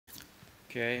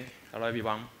Okay, hello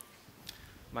everyone.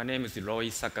 My name is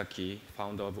Ryosuke Sakaki,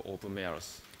 founder of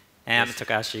OpenMeals. And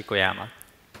Takashi Koyama.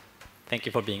 Thank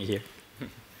you for being here.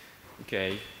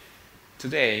 Okay,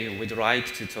 today we'd like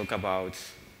to talk about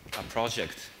a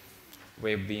project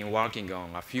we've been working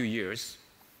on a few years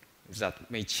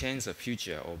that may change the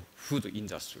future of food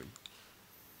industry.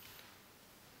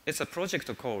 It's a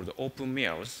project called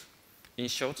OpenMeals. In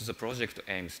short, the project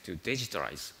aims to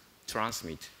digitalize,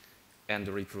 transmit, and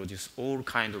reproduce all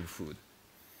kinds of food,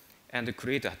 and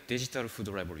create a digital food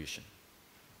revolution.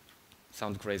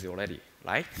 Sound crazy already,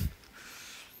 right?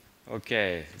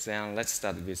 Okay, then let's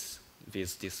start with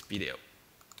this video.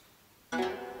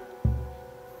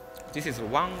 This is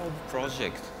one of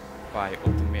project by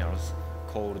OpenMeals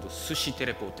called Sushi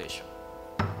Teleportation.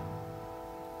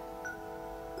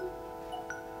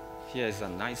 Here is a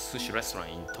nice sushi restaurant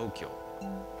in Tokyo.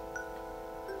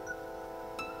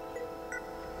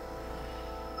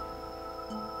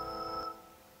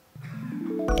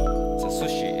 The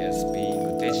sushi is being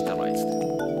digitalized.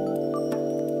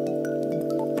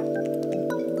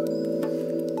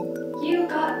 You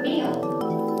got meal.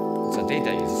 The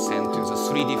data is sent to the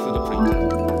 3D food printer.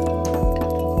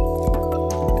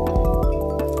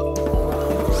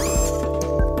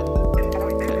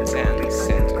 And then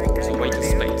sent to the waiting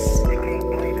space.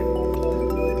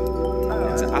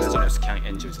 And the astronauts can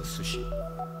enjoy the sushi.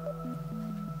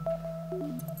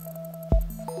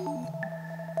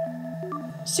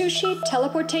 Sushi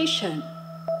teleportation.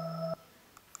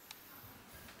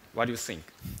 What do you think?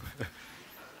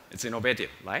 It's innovative,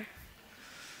 right?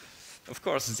 Of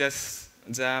course,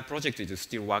 the project is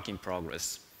still work in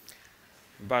progress.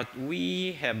 But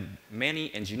we have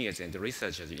many engineers and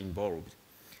researchers involved,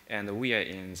 and we are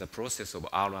in the process of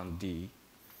R&D.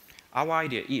 Our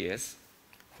idea is,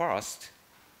 first,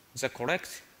 the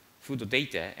correct food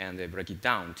data and break it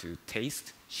down to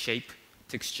taste, shape,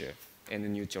 texture,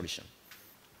 and nutrition.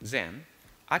 Then,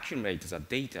 accumulate the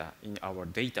data in our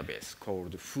database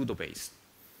called FoodBase.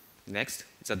 Next,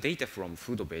 the data from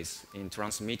FoodBase is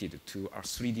transmitted to our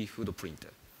 3D food printer.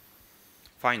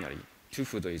 Finally,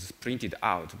 food is printed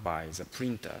out by the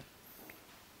printer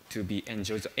to be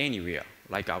enjoyed anywhere,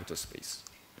 like outer space.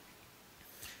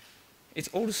 It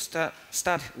all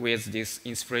started with this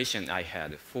inspiration I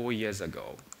had 4 years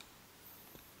ago.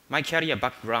 My career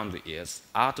background is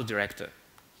art director.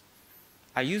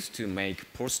 I used to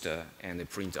make posters and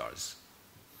printers.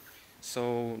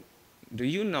 So, do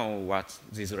you know what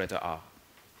these letters are?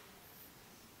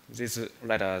 These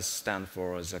letters stand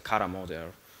for the color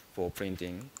model for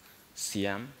printing: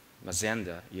 cyan,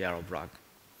 magenta, yellow, black.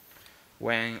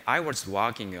 When I was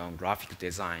working on graphic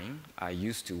design, I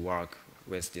used to work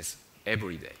with this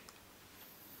every day.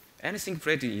 Anything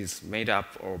printed is made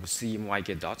up of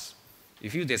CMYK dots.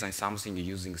 If you design something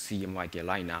using CMYK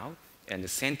right now and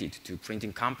send it to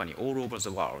printing company all over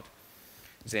the world,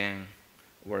 then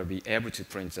we'll be able to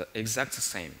print the exact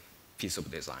same piece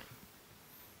of design.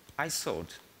 I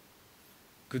thought,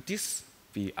 could this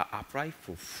be applied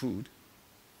for food?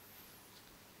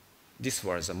 This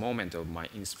was a moment of my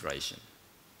inspiration.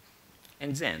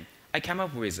 And then I came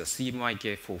up with a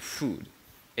CMYK for food,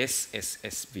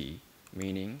 SSSB,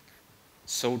 meaning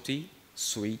salty,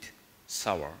 sweet,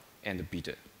 sour, and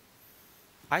bitter.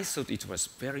 I thought it was a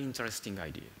very interesting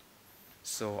idea.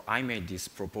 So I made this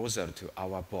proposal to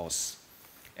our boss,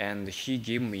 and he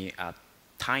gave me a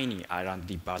tiny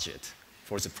R&D budget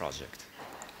for the project.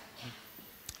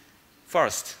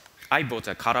 First, I bought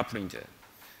a color printer.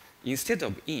 Instead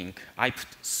of ink, I put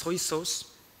soy sauce,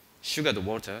 sugared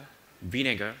water,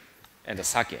 vinegar, and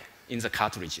sake in the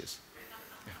cartridges.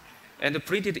 And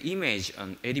printed image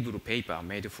on edible paper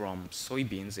made from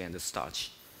soybeans and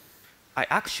starch. I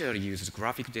actually used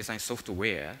graphic design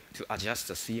software to adjust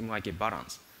the CMYK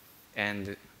balance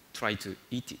and try to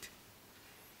eat it.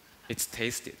 It's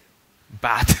tasted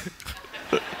bad.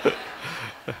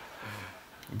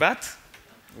 But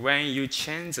when you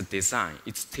change the design,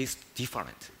 it tastes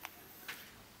different.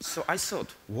 So I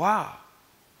thought, wow,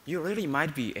 you really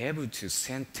might be able to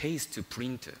send taste to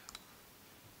printer.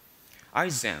 I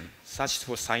then searched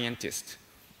for scientists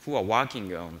who are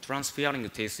working on transferring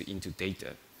taste into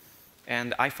data.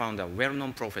 And I found a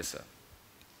well-known professor.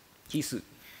 He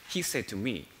said to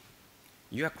me,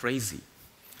 "You are crazy,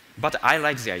 but I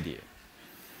like the idea."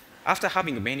 After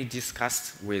having many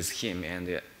discussed with him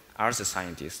and other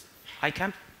scientists, I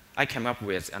came up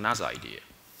with another idea.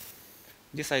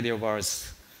 This idea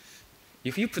was,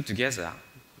 if you put together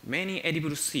many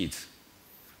edible seeds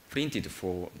printed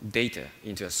for data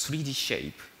into a 3D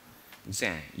shape,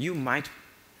 then you might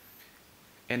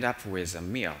end up with a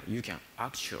meal you can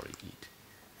actually eat.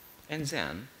 And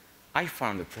then I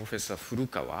found Professor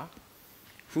Furukawa,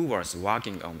 who was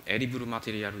working on edible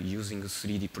material using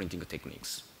 3D printing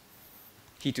techniques.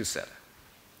 He too said,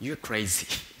 "You're crazy,"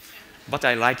 but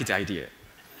I like the idea.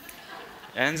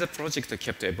 And the project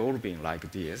kept evolving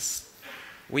like this.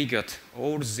 We got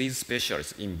all these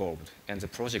specialists involved, and the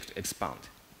project expanded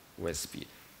with speed.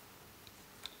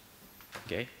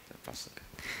 Okay, that's okay.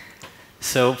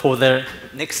 So for the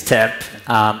next step,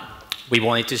 we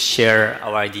wanted to share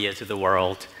our idea to the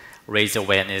world, raise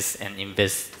awareness, and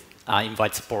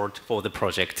invite support for the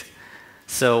project.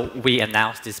 So we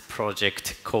announced this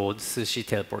project called Sushi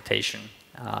Teleportation.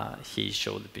 He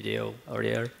showed the video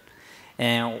earlier.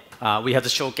 And we had a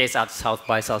showcase at South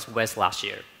by Southwest last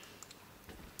year.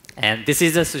 And this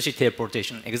is a sushi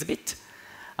teleportation exhibit.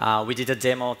 We did a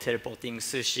demo teleporting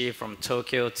sushi from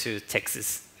Tokyo to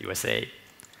Texas, USA.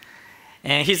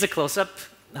 And here's a close-up.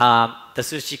 The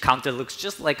sushi counter looks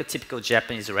just like a typical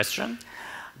Japanese restaurant,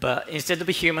 but instead of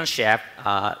a human chef,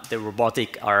 the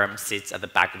robotic arm sits at the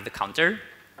back of the counter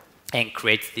and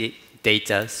creates the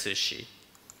data sushi.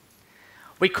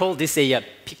 We call this a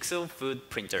pixel food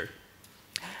printer.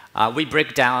 We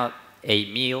break down a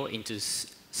meal into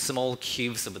small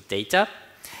cubes of data,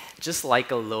 just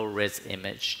like a low-res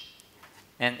image.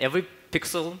 And every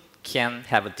pixel can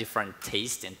have a different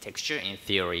taste and texture in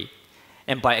theory.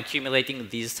 And by accumulating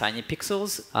these tiny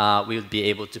pixels, we would be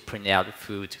able to print out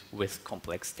food with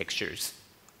complex textures.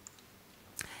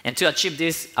 And to achieve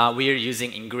this, we are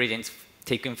using ingredients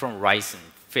taken from rice and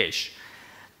fish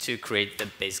to create the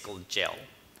basic gel.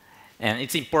 And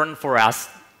it's important for us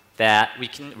that we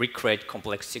can recreate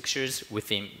complex textures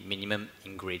within minimum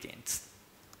ingredients.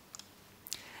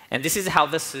 And this is how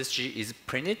the sushi is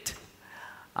printed.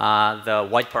 The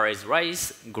white part is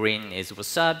rice, green is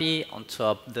wasabi, on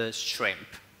top the shrimp.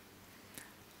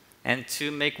 And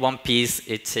to make one piece,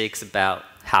 it takes about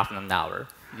half an hour.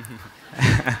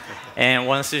 And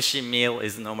one sushi meal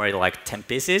is normally like 10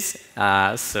 pieces,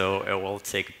 so it will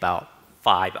take about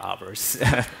 5 hours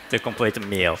to complete a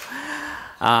meal.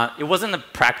 It wasn't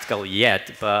practical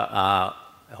yet, but I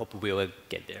hope we will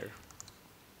get there.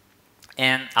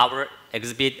 And our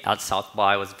exhibit at South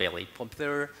by was very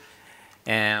popular.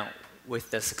 And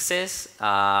with the success,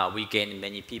 we gained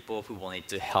many people who wanted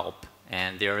to help.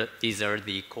 And these are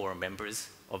the core members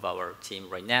of our team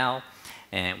right now.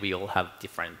 And we all have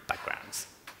different backgrounds.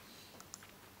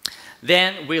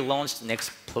 Then we launched the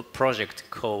next project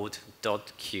called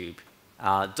 .cube.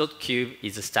 .cube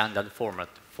is a standard format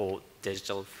for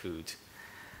digital food.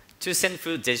 To send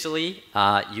food digitally,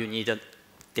 you need a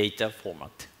data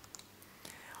format.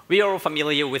 We are all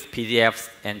familiar with PDFs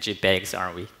and JPEGs,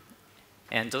 aren't we?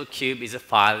 And .cube is a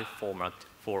file format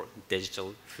for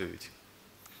digital food.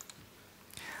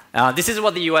 This is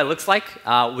what the UI looks like.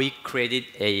 We created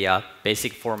a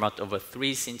basic format of a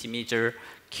 3-centimeter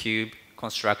cube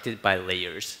constructed by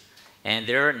layers. And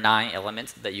there are 9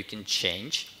 elements that you can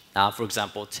change. For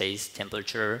example, taste,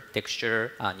 temperature,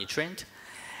 texture, nutrient.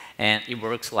 And it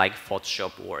works like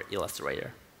Photoshop or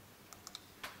Illustrator.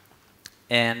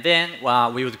 And then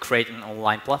we would create an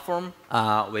online platform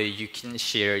where you can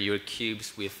share your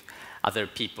cubes with other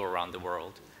people around the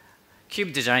world.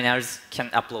 Cube designers can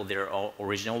upload their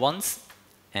original ones.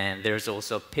 And there's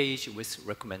also a page with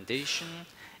recommendation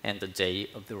and the day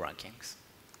of the rankings.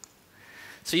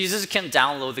 So users can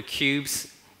download the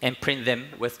cubes and print them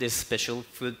with this special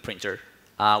food printer.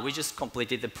 We just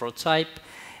completed the prototype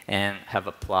and have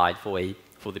applied for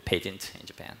the patent in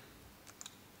Japan.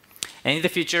 And in the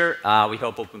future, we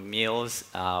hope Open Meals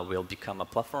will become a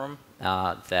platform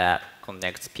that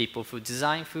connects people who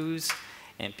design foods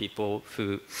and people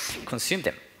who consume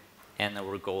them. And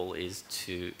our goal is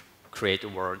to create a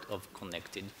world of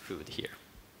connected food here.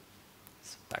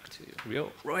 So back to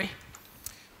you, Roy.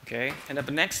 Okay, and up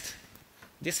next,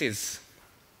 this is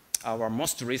our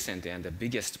most recent and the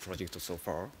biggest project so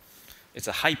far. It's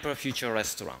a hyper-future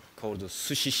restaurant called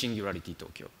Sushi Singularity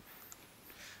Tokyo.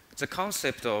 The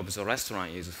concept of the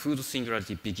restaurant is food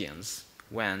singularity begins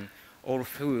when all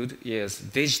food is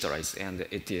digitalized and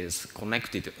it is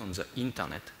connected on the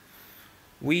internet.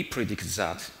 We predict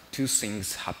that 2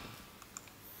 things happen.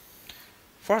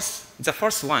 First, the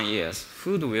first one is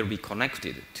food will be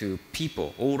connected to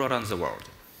people all around the world.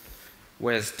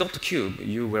 With .cube,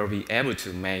 you will be able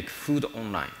to make food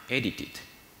online, edit it,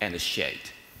 and share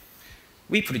it.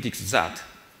 We predict that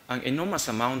an enormous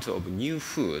amount of new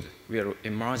food will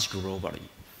emerge globally.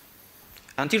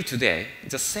 Until today,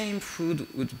 the same food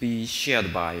would be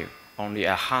shared by only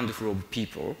a handful of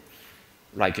people,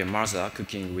 like a mother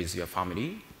cooking with your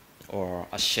family, or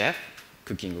a chef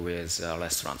cooking with a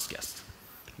restaurant's guests.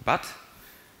 But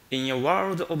in a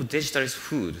world of digitalized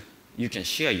food, you can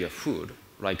share your food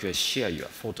like you share your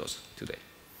photos today.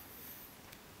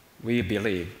 We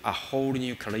believe a whole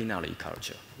new culinary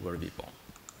culture will be born.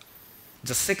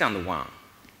 The second one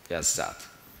is that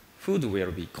food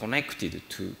will be connected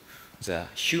to the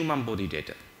human body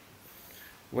data.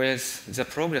 With the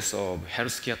progress of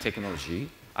healthcare technology,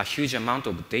 a huge amount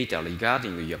of data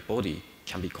regarding your body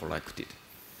can be collected,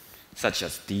 such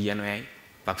as DNA,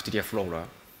 bacteria flora,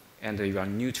 and your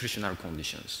nutritional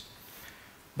conditions.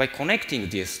 By connecting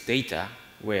this data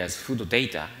with food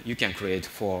data, you can create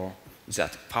food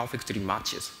that perfectly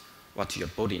matches what your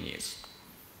body needs.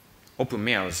 Open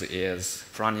Meals is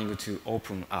planning to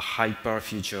open a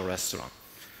hyper-future restaurant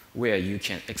where you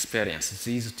can experience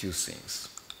these two things.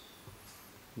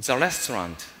 The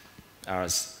restaurant,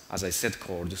 as I said,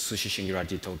 called Sushi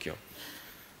Singularity Tokyo.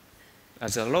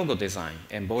 The logo design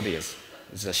embodies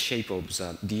the shape of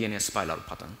the DNA spiral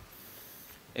pattern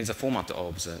in the format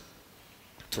of the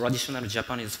traditional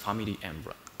Japanese family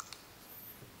emblem.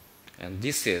 And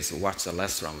this is what the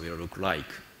restaurant will look like.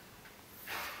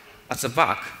 At the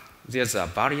back, there's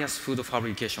various food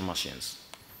fabrication machines.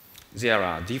 There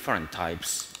are different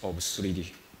types of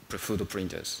 3D food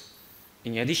printers.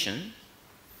 In addition,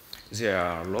 there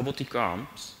are robotic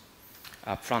arms,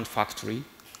 a plant factory,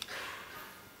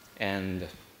 and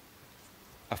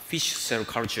a fish cell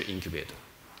culture incubator,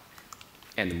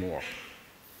 and more.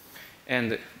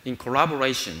 And in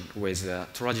collaboration with a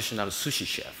traditional sushi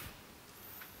chef.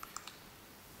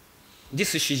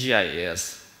 This CGI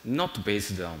is not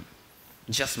based on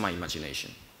just my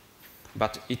imagination,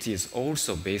 but it is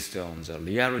also based on the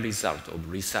real result of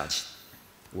research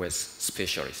with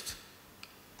specialists.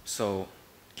 So,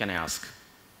 can I ask,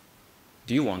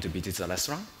 do you want to visit the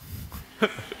restaurant?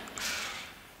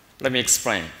 Let me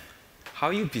explain how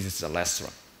you visit the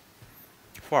restaurant.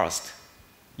 First,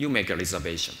 you make a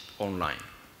reservation online.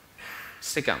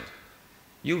 Second,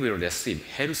 you will receive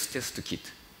health test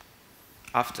kit.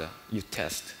 After you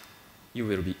test, you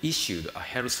will be issued a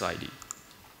health ID.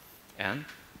 And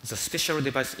the special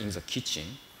device in the kitchen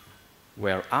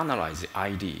will analyze the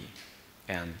ID,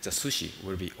 and the sushi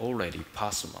will be already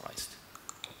personalized.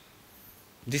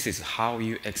 This is how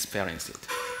you experience it.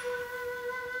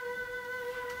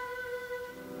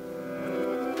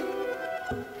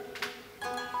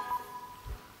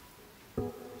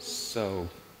 So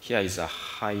here is a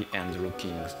high-end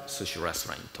looking sushi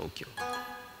restaurant in Tokyo.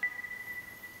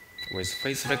 With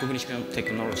face recognition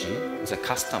technology, the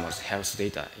customer's health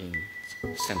data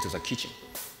is sent to the kitchen.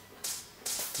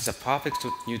 The perfect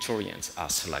nutrients are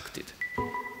selected.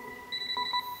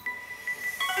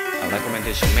 A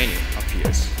recommendation menu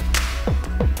appears.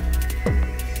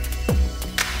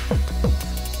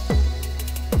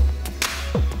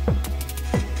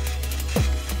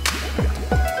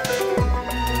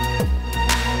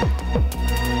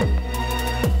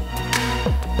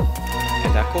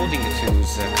 And according to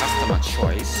the customer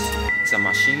choice, the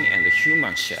machine and the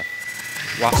human chef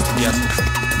work together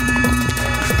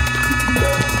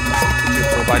to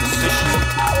provide sushi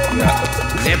you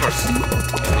have never seen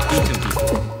or eaten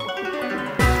before.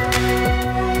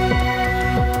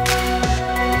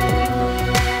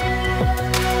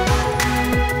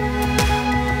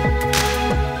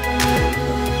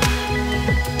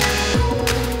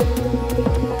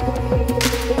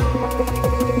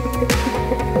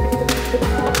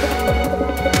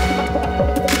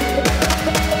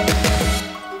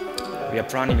 We are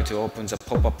planning to open the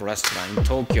pop-up restaurant in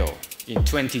Tokyo in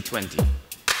 2020.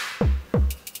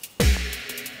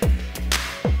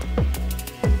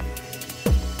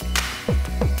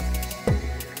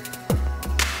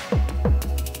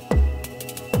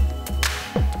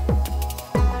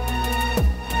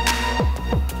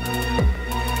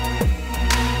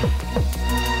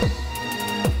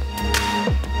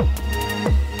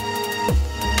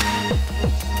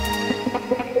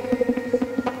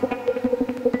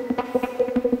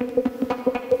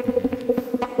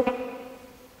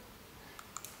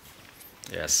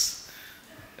 Yes,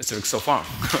 it looks so fun,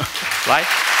 right?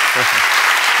 Perfect.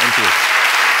 Thank you.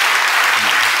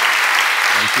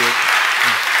 Thank you.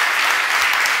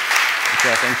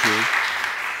 Okay, thank you.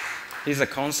 Here's a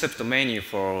concept menu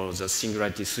for the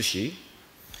Singularity Sushi.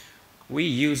 We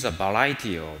use a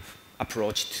variety of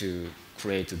approach to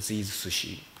create these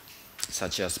sushi,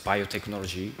 such as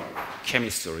biotechnology,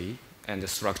 chemistry, and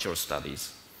structural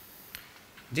studies.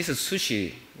 This is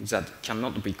sushi that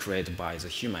cannot be created by the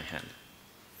human hand.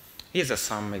 Here's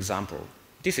some example.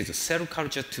 This is a cell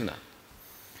culture tuna.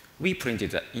 We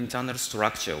printed the internal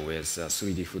structure with a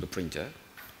 3D food printer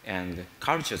and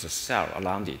cultured the cell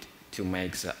around it to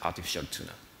make the artificial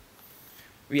tuna.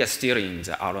 we are still in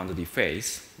the R&D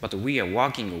phase, but we are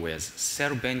working with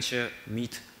cell-based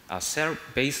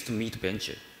meat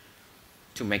venture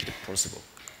to make it possible.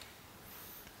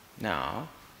 Now,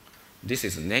 this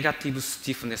is negative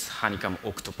stiffness honeycomb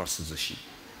octopus sushi.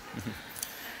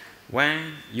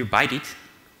 When you bite it,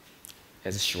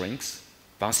 it shrinks,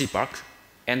 bouncy back,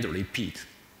 and repeat.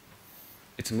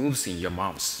 It moves in your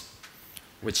mouth,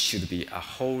 which should be a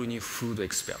whole new food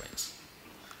experience.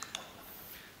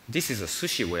 This is a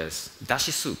sushi with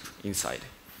dashi soup inside.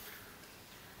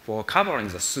 For covering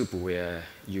the soup, we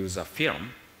use a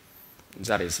film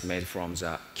that is made from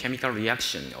the chemical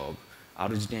reaction of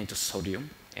arginate sodium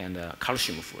and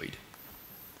calcium fluid.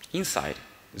 Inside,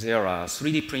 there are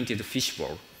 3D printed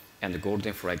fishbowl and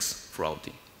golden flakes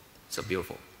floating. So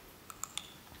beautiful.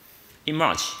 In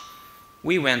March,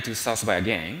 we went to South by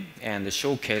again and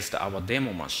showcased our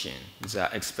demo machine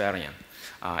that explains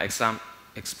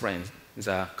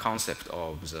the concept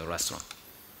of the restaurant.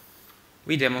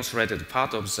 We demonstrated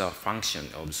part of the function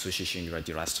of Sushi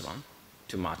Singularity Restaurant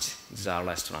to match the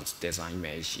restaurant's design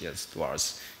image. It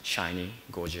was shiny,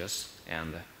 gorgeous,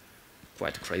 and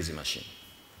quite crazy machine.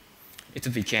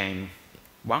 It became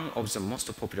one of the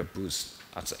most popular booths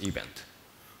at the event.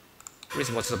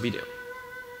 Please watch the video.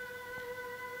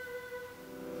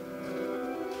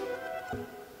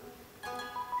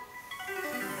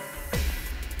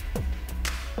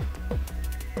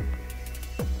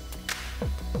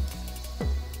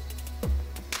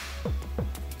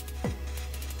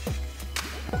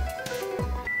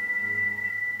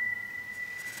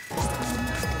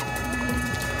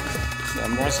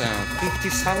 More than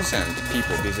 50,000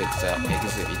 people visit the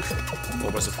exhibit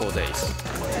over the 4 days.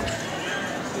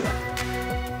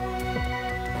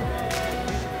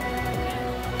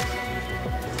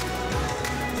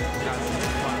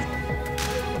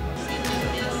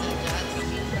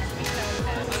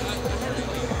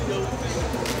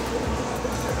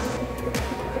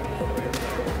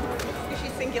 Sushi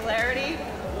Singularity,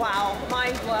 wow,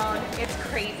 mind blown. It's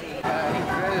crazy.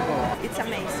 Incredible. It's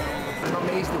amazing. I'm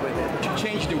amazed with it. To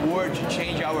change the world, to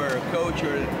change our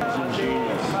culture. It's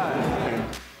genius.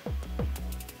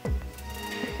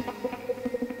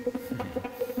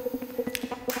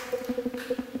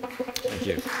 Thank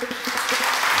you.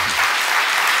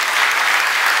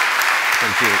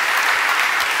 Thank you.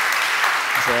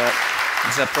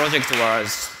 The project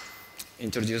was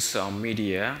introduced on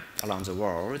media around the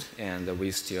world, and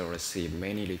we still receive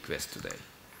many requests today.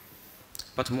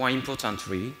 But more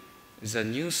importantly, the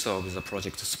news of the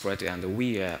project spread, and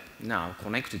we are now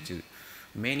connected to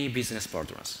many business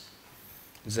partners.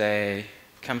 They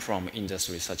come from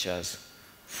industries such as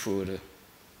food,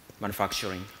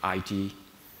 manufacturing, IT,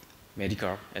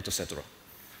 medical, etc.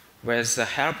 With the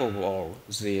help of all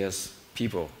these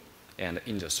people and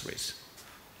industries,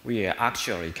 we are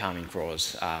actually coming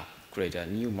across create a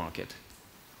new market.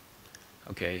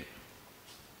 Okay,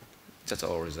 that's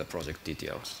all the project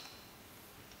details.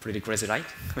 Pretty crazy, right?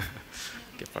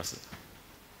 Okay, first.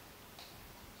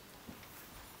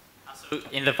 So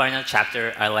in the final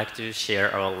chapter, I'd like to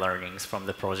share our learnings from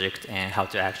the project and how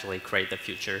to actually create the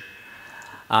future.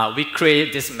 We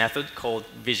created this method called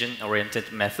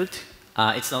vision-oriented method.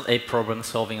 It's not a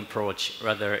problem-solving approach,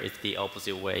 rather it's the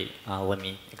opposite way. Let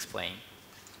me explain.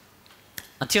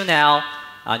 Until now,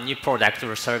 new products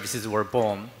or services were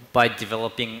born by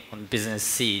developing on business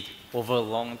seed over a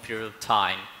long period of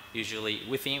time, usually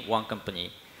within one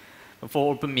company. But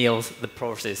for open meals, the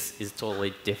process is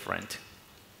totally different.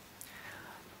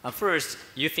 First,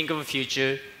 you think of a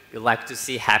future you'd like to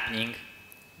see happening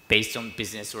based on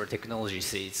business or technology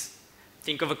seeds.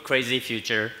 Think of a crazy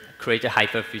future, create a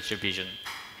hyper future vision.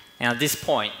 And at this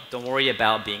point, don't worry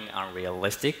about being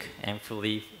unrealistic and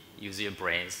fully use your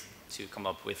brains to come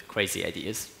up with crazy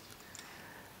ideas.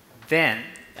 Then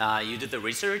you do the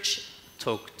research,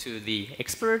 talk to the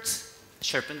experts,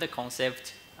 sharpen the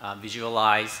concept,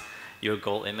 visualize your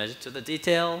goal image to the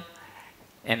detail,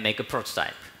 and make a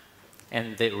prototype.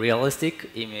 And the realistic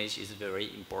image is very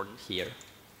important here.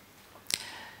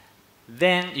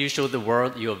 Then you show the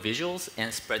world your visuals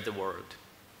and spread the word.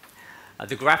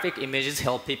 The graphic images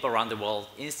help people around the world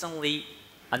instantly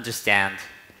understand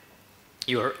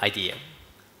your idea.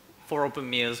 For open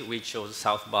meals, we chose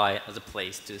South by as a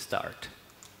place to start.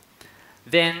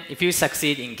 Then, if you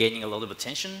succeed in gaining a lot of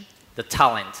attention, the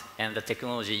talent and the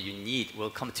technology you need will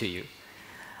come to you.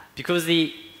 Because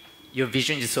your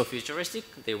vision is so futuristic,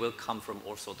 they will come from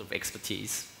all sorts of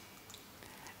expertise.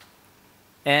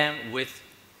 And with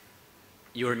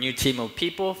your new team of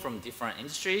people from different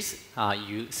industries,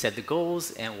 you set the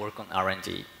goals and work on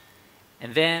R&D.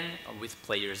 And then with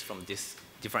players from this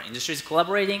different industries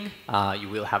collaborating, you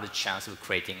will have the chance of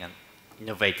creating an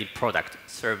innovative product,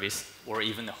 service, or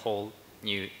even a whole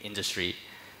new industry.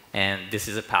 And this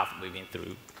is a path we've been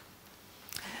through.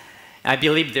 I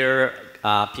believe there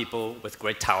are people with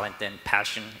great talent and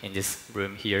passion in this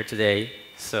room here today.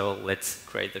 So let's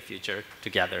create the future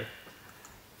together.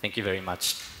 Thank you very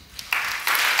much.